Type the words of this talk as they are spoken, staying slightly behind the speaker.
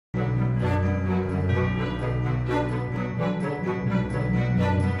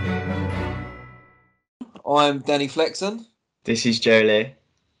I'm Danny Flexen, This is Joe Leigh.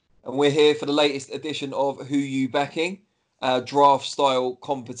 and we're here for the latest edition of Who You Backing, our draft style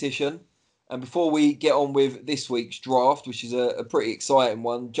competition. And before we get on with this week's draft, which is a pretty exciting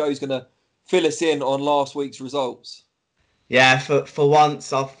one, Joe's going to fill us in on last week's results. Yeah, for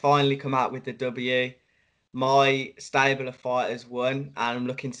once, I've finally come out with the W. My stable of fighters won, and I'm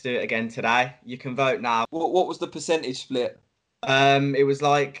looking to do it again today. You can vote now. What was the percentage split? It was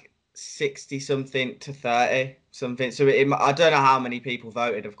like 60 something to 30 something. So I don't know how many people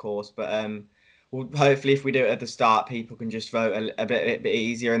voted, of course, but well, hopefully if we do it at the start, people can just vote a bit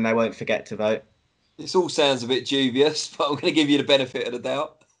easier and they won't forget to vote. This all sounds a bit dubious, but I'm going to give you the benefit of the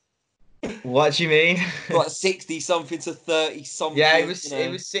doubt. What do you mean? Like 60 something to 30 something. Yeah, it was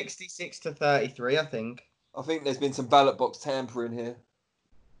 66 to 33, I think. I think there's been some ballot box tampering here.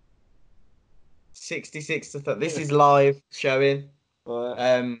 66 to 30. This is live showing.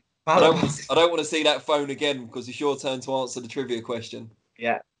 Right. I don't want to see that phone again because it's your turn to answer the trivia question.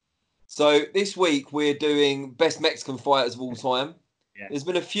 Yeah. So this week we're doing best Mexican fighters of all time. Yeah. There's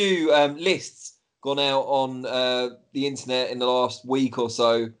been a few lists gone out on the internet in the last week or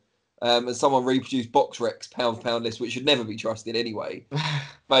so, and someone reproduced BoxRec's pound for pound list, which should never be trusted anyway,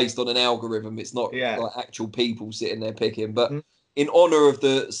 based on an algorithm. It's not like actual people sitting there picking. But in honour of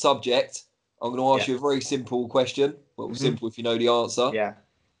the subject, I'm going to ask you a very simple question. Well, simple if you know the answer. Yeah.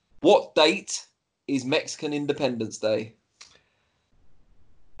 What date is Mexican Independence Day?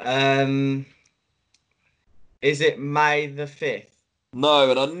 Is it May the 5th?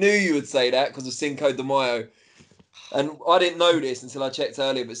 No, and I knew you would say that because of Cinco de Mayo. And I didn't know this until I checked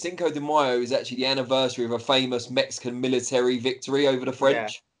earlier, but Cinco de Mayo is actually the anniversary of a famous Mexican military victory over the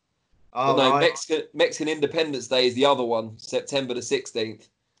French. Yeah. Oh, no, right. Mexican Independence Day is the other one, September the 16th.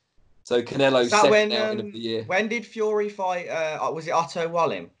 So Canelo's second outing of the year. When did Fury fight? Was it Otto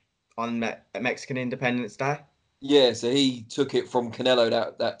Wallim on Mexican Independence Day? Yeah, so he took it from Canelo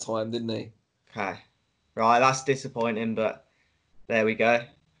that time, didn't he? Okay. Right, that's disappointing, but there we go.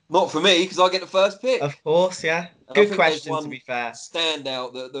 Not for me, because I get the first pick. Of course, yeah. And good question, to be fair.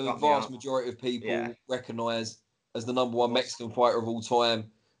 Standout that the vast majority of people recognise as the number one Mexican fighter of all time.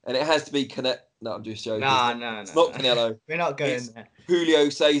 And it has to be Canelo. No, I'm just joking. No. It's not Canelo. We're not going there. Julio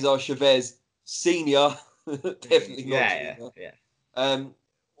Cesar Chavez Sr. Definitely not. Yeah.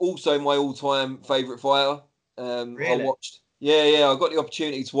 Also, my all-time favourite fighter. Really? I watched. Yeah. I got the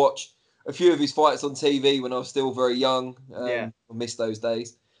opportunity to watch a few of his fights on TV when I was still very young. I missed those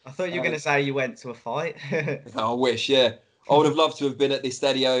days. I thought you were going to say you went to a fight. I wish, yeah. I would have loved to have been at the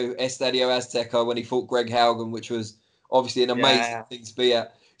Estadio Azteca when he fought Greg Haugen, which was obviously an amazing thing to be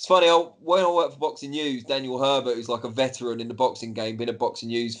at. It's funny, when I worked for Boxing News, Daniel Herbert, who's like a veteran in the boxing game, been at Boxing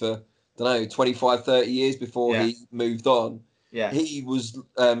News for, 25, 30 years before he moved on. Yeah. He was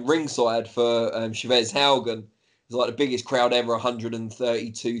ringside for Chavez Haugen. It was like the biggest crowd ever,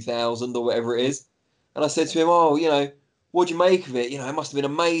 132,000 or whatever it is. And I said to him, what'd you make of it? It must have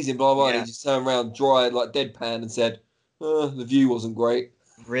been amazing, blah, blah. And he just turned around dry, like deadpan, and said, the view wasn't great.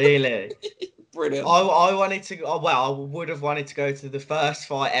 Really? Brilliant. I wanted to. I would have wanted to go to the first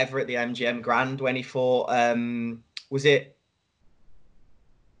fight ever at the MGM Grand when he fought. Was it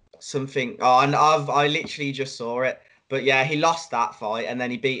something? Oh, and I literally just saw it. But yeah, he lost that fight, and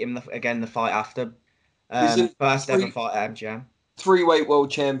then he beat him the fight after. First ever fight at MGM. Three-weight world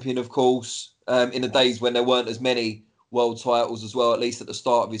champion, of course. In the days when there weren't as many world titles as well, at least at the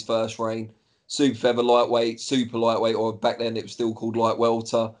start of his first reign. Super feather lightweight, super lightweight, or back then it was still called light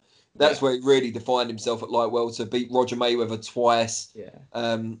welter. That's where he really defined himself at light welter. Beat Roger Mayweather twice. Yeah.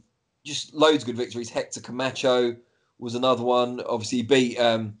 Just loads of good victories. Hector Camacho was another one. Obviously, he beat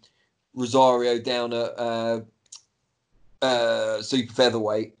Rosario down at super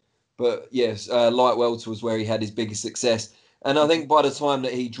featherweight. But yes, light welter was where he had his biggest success. And I think by the time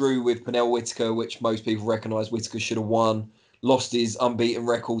that he drew with Pernell Whitaker, which most people recognise Whitaker should have won, lost his unbeaten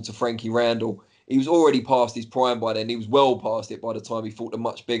record to Frankie Randall, he was already past his prime by then. He was well past it by the time he fought the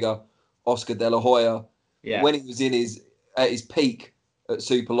much bigger Oscar De La Hoya. Yeah. When he was at his peak at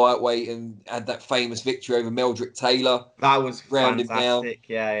super lightweight and had that famous victory over Meldrick Taylor. That was fantastic. Down.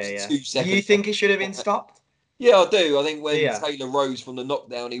 Yeah. 2 seconds. Do you think he should have been stopped? Yeah, I do. I think when Taylor rose from the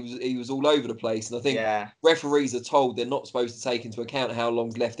knockdown, he was all over the place. And I think referees are told they're not supposed to take into account how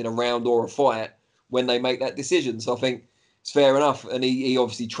long's left in a round or a fight when they make that decision. So I think it's fair enough. And he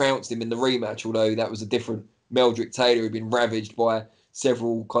obviously trounced him in the rematch, although that was a different Meldrick Taylor who'd been ravaged by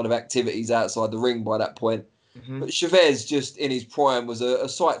several kind of activities outside the ring by that point. Mm-hmm. But Chavez, just in his prime, was a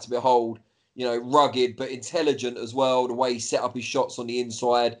sight to behold. Rugged but intelligent as well. The way he set up his shots on the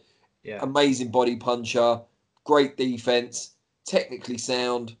inside. Amazing body puncher. Great defense. technically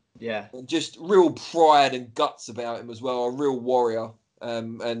sound. Yeah. And just real pride and guts about him as well. A real warrior.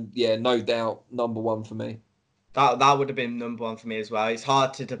 And yeah, no doubt, number one for me. That would have been number one for me as well. It's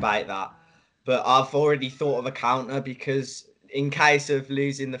hard to debate that. But I've already thought of a counter because in case of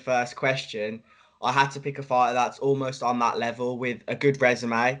losing the first question, I had to pick a fighter that's almost on that level with a good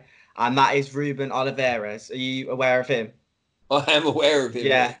resume, and that is Ruben Oliveras. Are you aware of him? I am aware of him,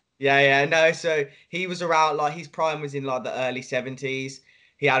 yeah. Yeah. No, so he was around, like, his prime was in like the early 70s.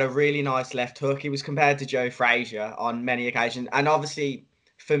 He had a really nice left hook. He was compared to Joe Frazier on many occasions. And obviously,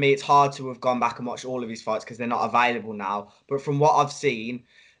 for me, it's hard to have gone back and watched all of his fights because they're not available now. But from what I've seen,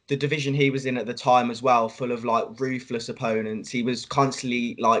 the division he was in at the time as well, full of like ruthless opponents. He was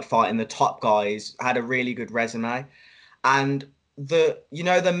constantly like fighting the top guys, had a really good resume. And the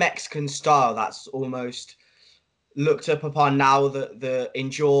Mexican style that's almost looked up upon now, that the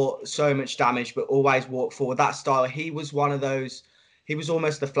endure so much damage but always walk forward, that style, he was one of those. He was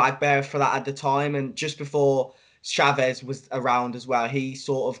almost the flag bearer for that at the time, and just before Chavez was around as well, he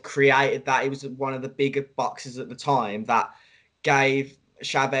sort of created that. He was one of the bigger boxers at the time that gave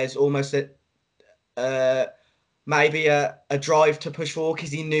Chavez almost uh, maybe a drive to push forward,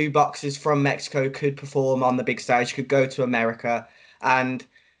 because he knew boxers from Mexico could perform on the big stage, could go to America. And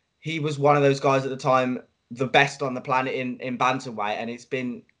he was one of those guys at the time, the best on the planet in bantamweight, and it's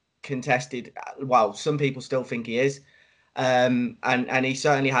been contested. Well, some people still think he is, and he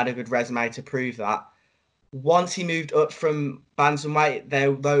certainly had a good resume to prove that. Once he moved up from bantamweight,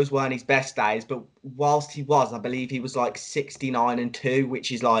 those weren't his best days. But whilst he was, I believe he was like 69-2,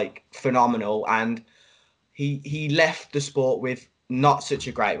 which is like phenomenal. And he left the sport with not such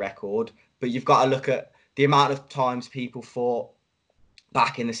a great record. But you've got to look at the amount of times people fought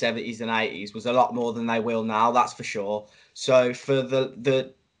back in the 70s and 80s was a lot more than they will now, that's for sure. So for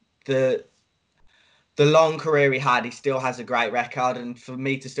the long career he had, he still has a great record, and for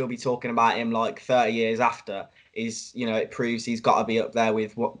me to still be talking about him like 30 years after is, it proves he's got to be up there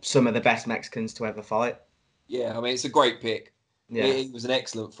with some of the best Mexicans to ever fight. Yeah, I mean, it's a great pick. Yeah. He was an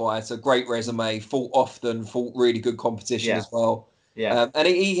excellent fighter, great resume, fought often, fought really good competition as well. Yeah. And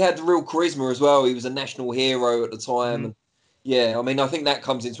he had real charisma as well. He was a national hero at the time. Mm-hmm. And yeah, I mean, I think that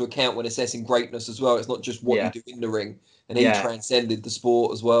comes into account when assessing greatness as well. It's not just what you do in the ring. And he transcended the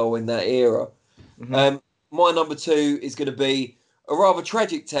sport as well in that era. Mm-hmm. My number two is going to be a rather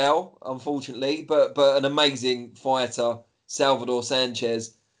tragic tale, unfortunately, but an amazing fighter, Salvador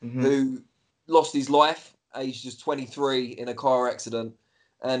Sanchez, who lost his life aged just 23 in a car accident,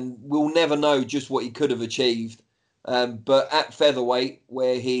 and we'll never know just what he could have achieved. But at featherweight,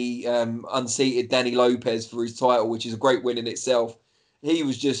 where he unseated Danny Lopez for his title, which is a great win in itself, he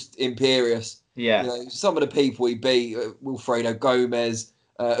was just imperious. Yeah. Some of the people he beat, Wilfredo Gomez,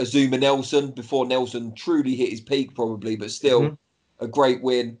 Azuma Nelson, before Nelson truly hit his peak probably, but still a great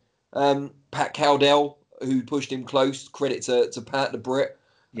win. Pat Cowdell, who pushed him close, credit to Pat the Brit.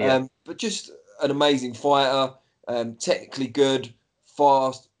 But just an amazing fighter, technically good,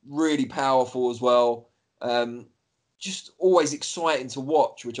 fast, really powerful as well. Just always exciting to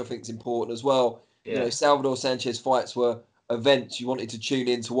watch, which I think is important as well. Salvador Sanchez fights were events you wanted to tune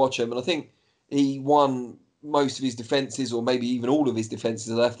in to watch them, and I think he won most of his defenses, or maybe even all of his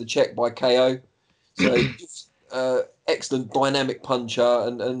defenses. I'll have to check, by KO. So just excellent dynamic puncher,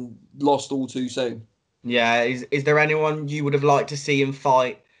 and lost all too soon. Yeah, is there anyone you would have liked to see him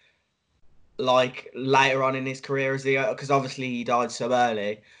fight like later on in his career, as because obviously he died so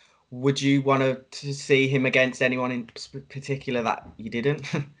early? Would you want to see him against anyone in particular that you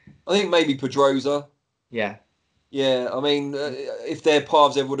didn't? I think maybe Pedrosa. Yeah. Yeah, I mean, if their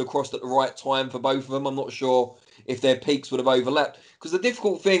paths ever would have crossed at the right time for both of them, I'm not sure if their peaks would have overlapped. Because the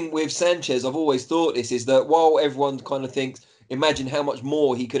difficult thing with Sanchez, I've always thought this, is that while everyone kind of thinks, imagine how much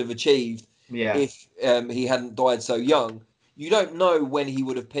more he could have achieved if he hadn't died so young, you don't know when he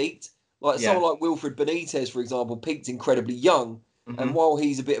would have peaked. Like someone like Wilfred Benitez, for example, peaked incredibly young. And while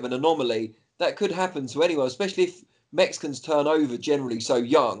he's a bit of an anomaly, that could happen to anyone, especially if Mexicans turn over generally so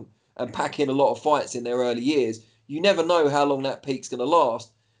young and pack in a lot of fights in their early years. You never know how long that peak's going to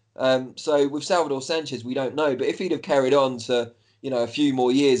last. So with Salvador Sanchez, we don't know. But if he'd have carried on to, a few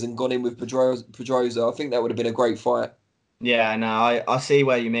more years and gone in with Pedrosa, I think that would have been a great fight. Yeah, no, I see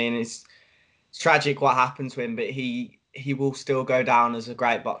where you mean. It's tragic what happened to him, but he will still go down as a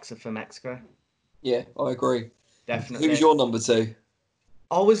great boxer for Mexico. Yeah, I agree. Definitely. Who's your number two?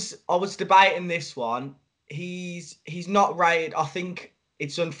 I was debating this one. He's not rated. I think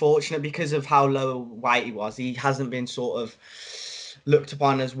it's unfortunate because of how low weight he was. He hasn't been sort of looked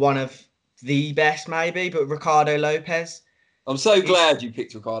upon as one of the best, maybe. But Ricardo Lopez. I'm so glad you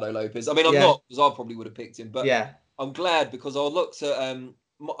picked Ricardo Lopez. I mean, I'm not, because I probably would have picked him, but I'm glad because I looked at I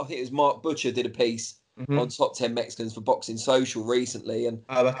think it was Mark Butcher did a piece on top 10 Mexicans for Boxing Social recently, and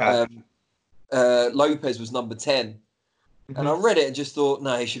Lopez was number 10. And I read it and just thought,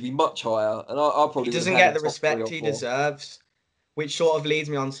 no, he should be much higher. And I probably he doesn't get the respect he deserves, which sort of leads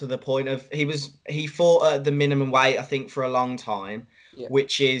me on to the point of he fought at the minimum weight, I think, for a long time,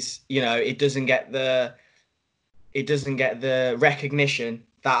 which is, it doesn't get the recognition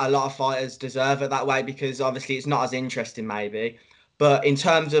that a lot of fighters deserve at that weight, because obviously it's not as interesting maybe. But in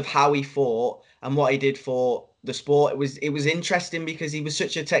terms of how he fought and what he did for the sport, it was interesting because he was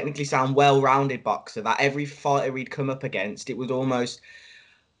such a technically sound, well-rounded boxer that every fighter he'd come up against, it was almost,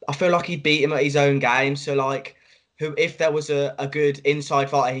 I feel like he beat him at his own game. So like, if there was a good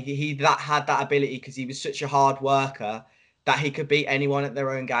inside fighter, he had that ability because he was such a hard worker that he could beat anyone at their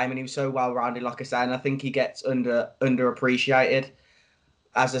own game, and he was so well-rounded, like I say, and I think he gets underappreciated.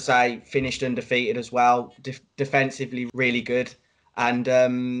 As I say, finished undefeated as well, defensively really good, and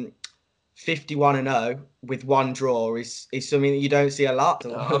 51-0 with one draw is something that you don't see a lot.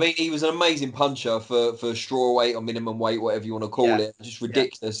 I mean, he was an amazing puncher for strawweight or minimum weight, whatever you want to call it. Just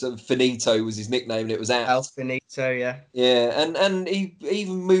ridiculous. And Finito was his nickname, and it was El Finito, yeah. Yeah, and he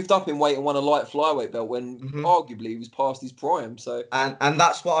even moved up in weight and won a light flyweight belt when arguably he was past his prime. So and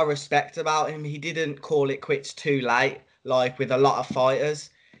that's what I respect about him. He didn't call it quits too late, like with a lot of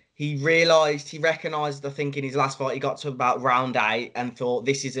fighters. He recognised, I think, in his last fight, he got to about round 8 and thought,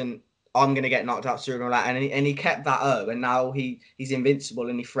 I'm going to get knocked out sooner or later. And he kept that up, and now he's invincible,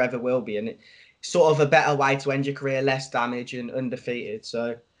 and he forever will be. And it's sort of a better way to end your career, less damage and undefeated.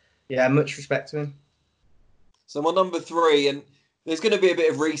 So, yeah, much respect to him. So my number 3, and there's going to be a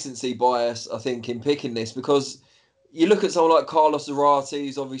bit of recency bias, I think, in picking this, because you look at someone like Carlos Zarate,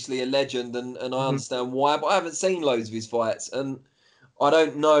 who's obviously a legend, and I understand why, but I haven't seen loads of his fights, and I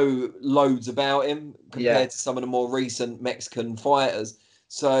don't know loads about him compared to some of the more recent Mexican fighters.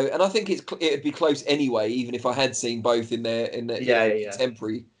 So, and I think it'd be close anyway, even if I had seen both in their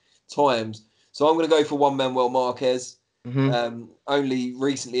contemporary times. So I'm going to go for Juan Manuel Marquez. Only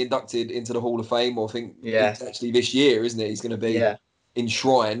recently inducted into the Hall of Fame, or I think it's actually this year, isn't it? He's going to be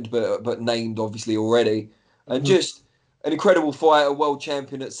enshrined, but named obviously already. And just an incredible fighter, world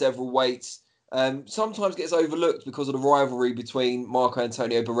champion at several weights. Sometimes gets overlooked because of the rivalry between Marco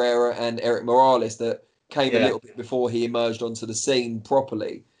Antonio Barrera and Eric Morales that came a little bit before he emerged onto the scene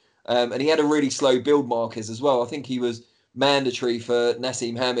properly. And he had a really slow build, Marquez, as well. I think he was mandatory for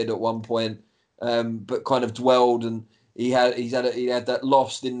Nassim Hamid at one point, but kind of dwelled, and he had that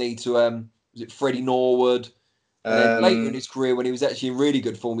loss, didn't he, to was it Freddie Norwood? And then later in his career, when he was actually in really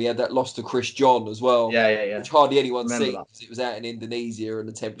good form, he had that loss to Chris John as well. Which hardly anyone seen because it was out in Indonesia and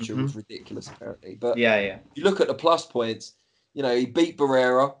the temperature was ridiculous, apparently. But you look at the plus points, he beat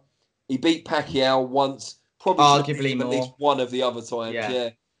Barrera, he beat Pacquiao once, probably arguably more. At least one of the other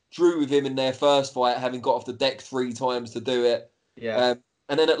times. Drew with him in their first fight, having got off the deck 3 times to do it. And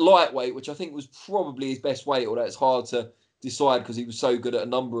then at lightweight, which I think was probably his best weight, although it's hard to decide because he was so good at a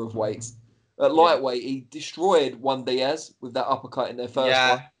number of weights. At lightweight, he destroyed Juan Diaz with that uppercut in their first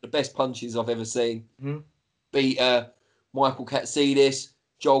fight. The best punches I've ever seen. Beat Michael Katsidis,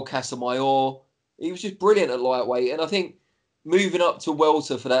 Joel Casamayor. He was just brilliant at lightweight. And I think moving up to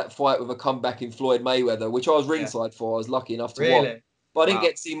welter for that fight with a comeback in Floyd Mayweather, which I was ringside for, I was lucky enough to watch. But I didn't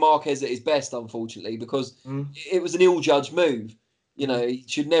get to see Marquez at his best, unfortunately, because it was an ill-judged move. He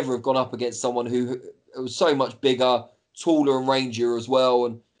should never have gone up against someone who was so much bigger, taller and rangier as well,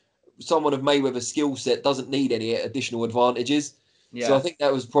 and someone of Mayweather's skill set doesn't need any additional advantages. So I think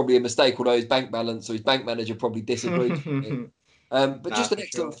that was probably a mistake, although his bank balance or his bank manager probably disagreed with me. But just an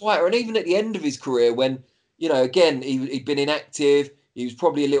excellent fighter. And even at the end of his career, when, again, he'd been inactive, he was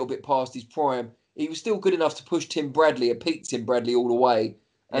probably a little bit past his prime, he was still good enough to push Tim Bradley and beat Tim Bradley all the way,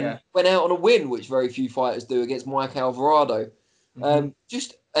 and went out on a win, which very few fighters do, against Mike Alvarado.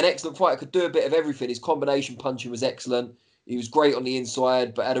 Just an excellent fighter, could do a bit of everything. His combination punching was excellent. He was great on the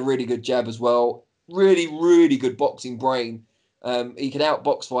inside, but had a really good jab as well. Really, really good boxing brain. He could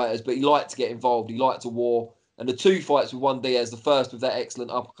outbox fighters, but he liked to get involved. He liked to war. And the 2 fights with Juan Diaz, the first with that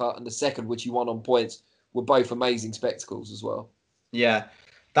excellent uppercut and the second, which he won on points, were both amazing spectacles as well. Yeah,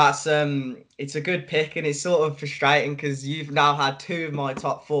 that's it's a good pick, and it's sort of frustrating because you've now had 2 of my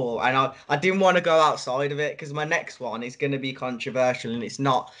top 4, and I didn't want to go outside of it because my next one is going to be controversial, and it's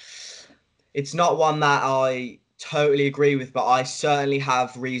not one that I totally agree with, but I certainly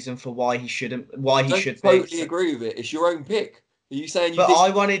have reason for why he shouldn't. Why he should totally agree with it. It's your own pick. Are you saying you? But I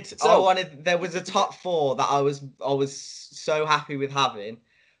wanted. There was a top 4 that I was so happy with having,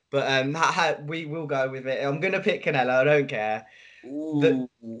 but we will go with it. I'm gonna pick Canelo. I don't care. Ooh,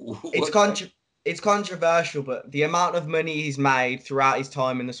 it's controversial, but the amount of money he's made throughout his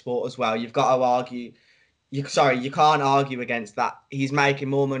time in the sport as well, you've got to argue. You can't argue against that. He's making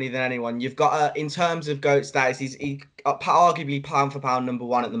more money than anyone. You've got in terms of GOAT status, he's arguably pound for pound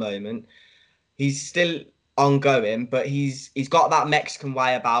 #1 at the moment. He's still ongoing, but he's got that Mexican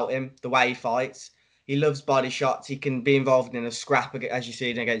way about him, the way he fights. He loves body shots. He can be involved in a scrap, as you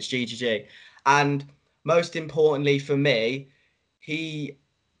see against GGG. And most importantly for me,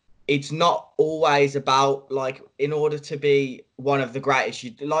 it's not always about, like, in order to be one of the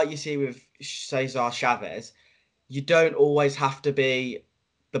greatest, like you see with Cesar Chavez, you don't always have to be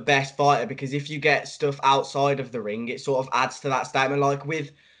the best fighter, because if you get stuff outside of the ring, it sort of adds to that statement. Like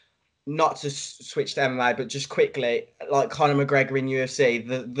with, not to switch to MMA, but just quickly, like Conor McGregor in UFC,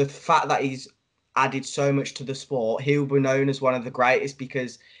 the fact that he's added so much to the sport, he'll be known as one of the greatest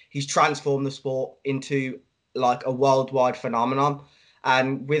because he's transformed the sport into like a worldwide phenomenon.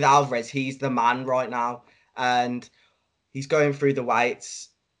 And with Alvarez, he's the man right now, and he's going through the weights.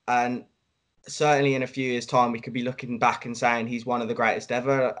 And certainly in a few years' time, we could be looking back and saying he's one of the greatest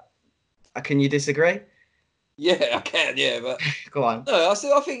ever. Can you disagree? Yeah, I can. Yeah, but go on. No,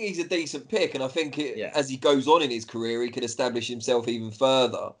 I think he's a decent pick, and I think as he goes on in his career, he can establish himself even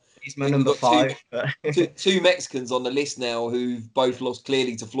further. He's my number 5. Two Mexicans on the list now who've both lost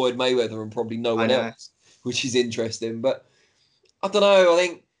clearly to Floyd Mayweather and probably no one else, which is interesting. But I don't know. I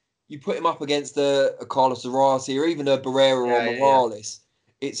think you put him up against a Carlos Zarate or even a Barrera or Morales.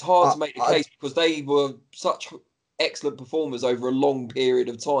 It's hard to make the case because they were such excellent performers over a long period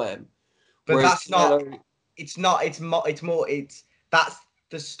of time. But that's Canelo, that's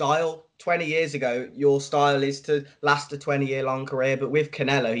the style. 20 years ago, your style is to last a 20-year long career. But with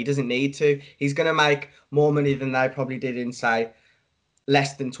Canelo, he doesn't need to. He's going to make more money than they probably did in, say,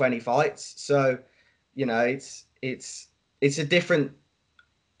 less than 20 fights. So, it's a different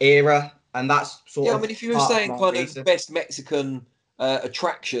era, and that's sort of. I mean, if you were saying kind of best Mexican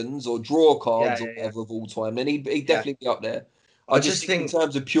attractions or draw cards or whatever of all time, then he'd definitely be up there. I just think in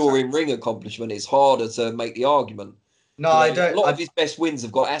terms of pure in-ring accomplishment, it's harder to make the argument. No, I don't. A lot of his best wins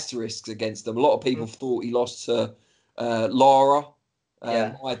have got asterisks against them. A lot of people thought he lost to Lara.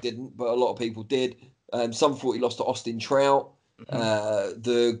 I didn't, but a lot of people did. Some thought he lost to Austin Trout.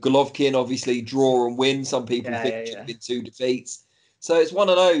 The Golovkin, obviously, draw and win. Some people think it should have been 2 defeats. So it's one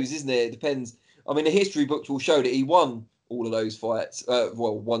of those, isn't it? It depends. I mean, the history books will show that he won all of those fights.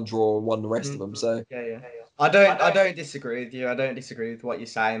 One draw and won the rest of them. So I don't disagree with you. I don't disagree with what you're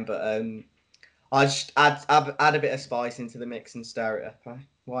saying, but I just add a bit of spice into the mix and stir it up.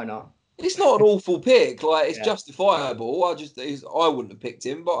 Why not? It's not an awful pick. Like, it's justifiable. I wouldn't have picked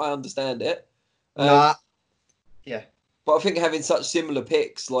him, but I understand it. Yeah. But I think having such similar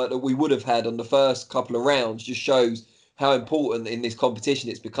picks like that we would have had on the first couple of rounds just shows how important in this competition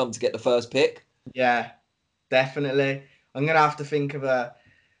it's become to get the first pick. Yeah, definitely. I'm going to have to think of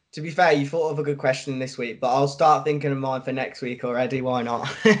to be fair, you thought of a good question this week, but I'll start thinking of mine for next week already. Why not?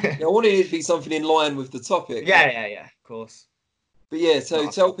 I wanted it to be something in line with the topic. Yeah, of course. But so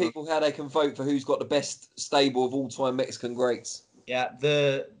tell people how they can vote for who's got the best stable of all-time Mexican greats. Yeah,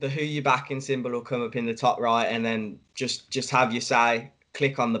 the who you backing symbol will come up in the top right, and then just have your say.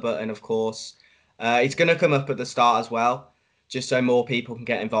 Click on the button, of course. It's going to come up at the start as well, just so more people can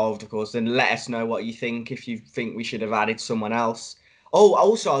get involved, of course. And let us know what you think, if you think we should have added someone else. Oh,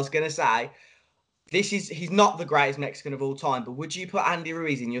 also, I was going to say, he's not the greatest Mexican of all time, but would you put Andy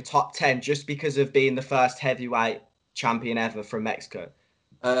Ruiz in your top 10 just because of being the first heavyweight champion ever from Mexico?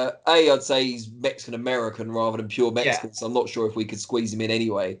 I'd say he's Mexican-American rather than pure Mexican, so I'm not sure if we could squeeze him in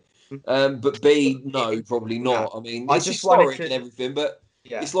anyway. But B, no, probably not. I mean, it's historic and everything, but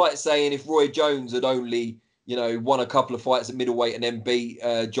it's like saying if Roy Jones had only, won a couple of fights at middleweight and then beat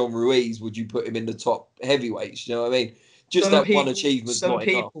John Ruiz, would you put him in the top heavyweights? You know what I mean? Just one achievement's not enough. Some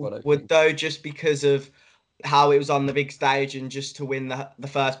people would, though, just because of how it was on the big stage and just to win the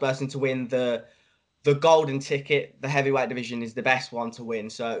first person to win the golden ticket, the heavyweight division is the best one to win.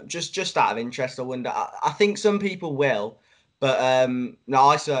 So just out of interest, I wonder. I think some people will, but no,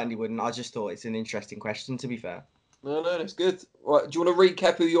 I certainly wouldn't. I just thought it's an interesting question, to be fair. No, that's good. Right, do you want to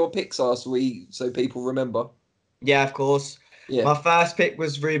recap who your picks are so people remember? Yeah, of course. Yeah. My first pick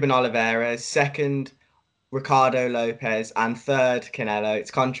was Ruben Oliveira. Second, Ricardo Lopez, and third, Canelo. It's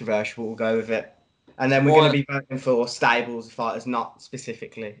controversial, we'll go with it. And then we're going to be voting for stables of fighters, not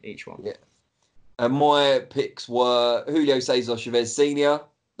specifically each one. Yeah. And my picks were Julio Cesar Chavez Sr.,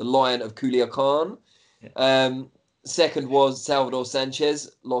 the Lion of Culiacan. Yeah. Second was Salvador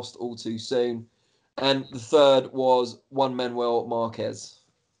Sanchez, lost all too soon. And the third was Juan Manuel Marquez.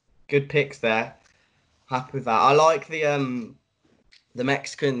 Good picks there. Happy with that. I like the the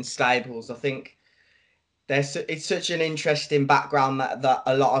Mexican stables. I think it's such an interesting background that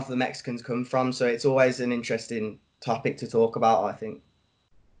a lot of the Mexicans come from. So it's always an interesting topic to talk about, I think.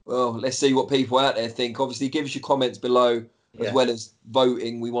 Well, let's see what people out there think. Obviously, give us your comments below as well as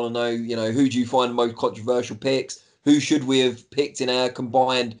voting. We want to know, who do you find the most controversial picks? Who should we have picked in our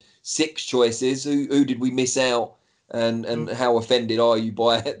combined 6 choices? Who did we miss out? And how offended are you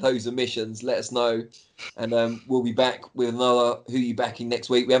by those omissions? Let us know. And we'll be back with another Who You Backing next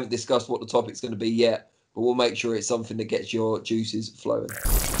week. We haven't discussed what the topic's going to be yet, but we'll make sure it's something that gets your juices flowing.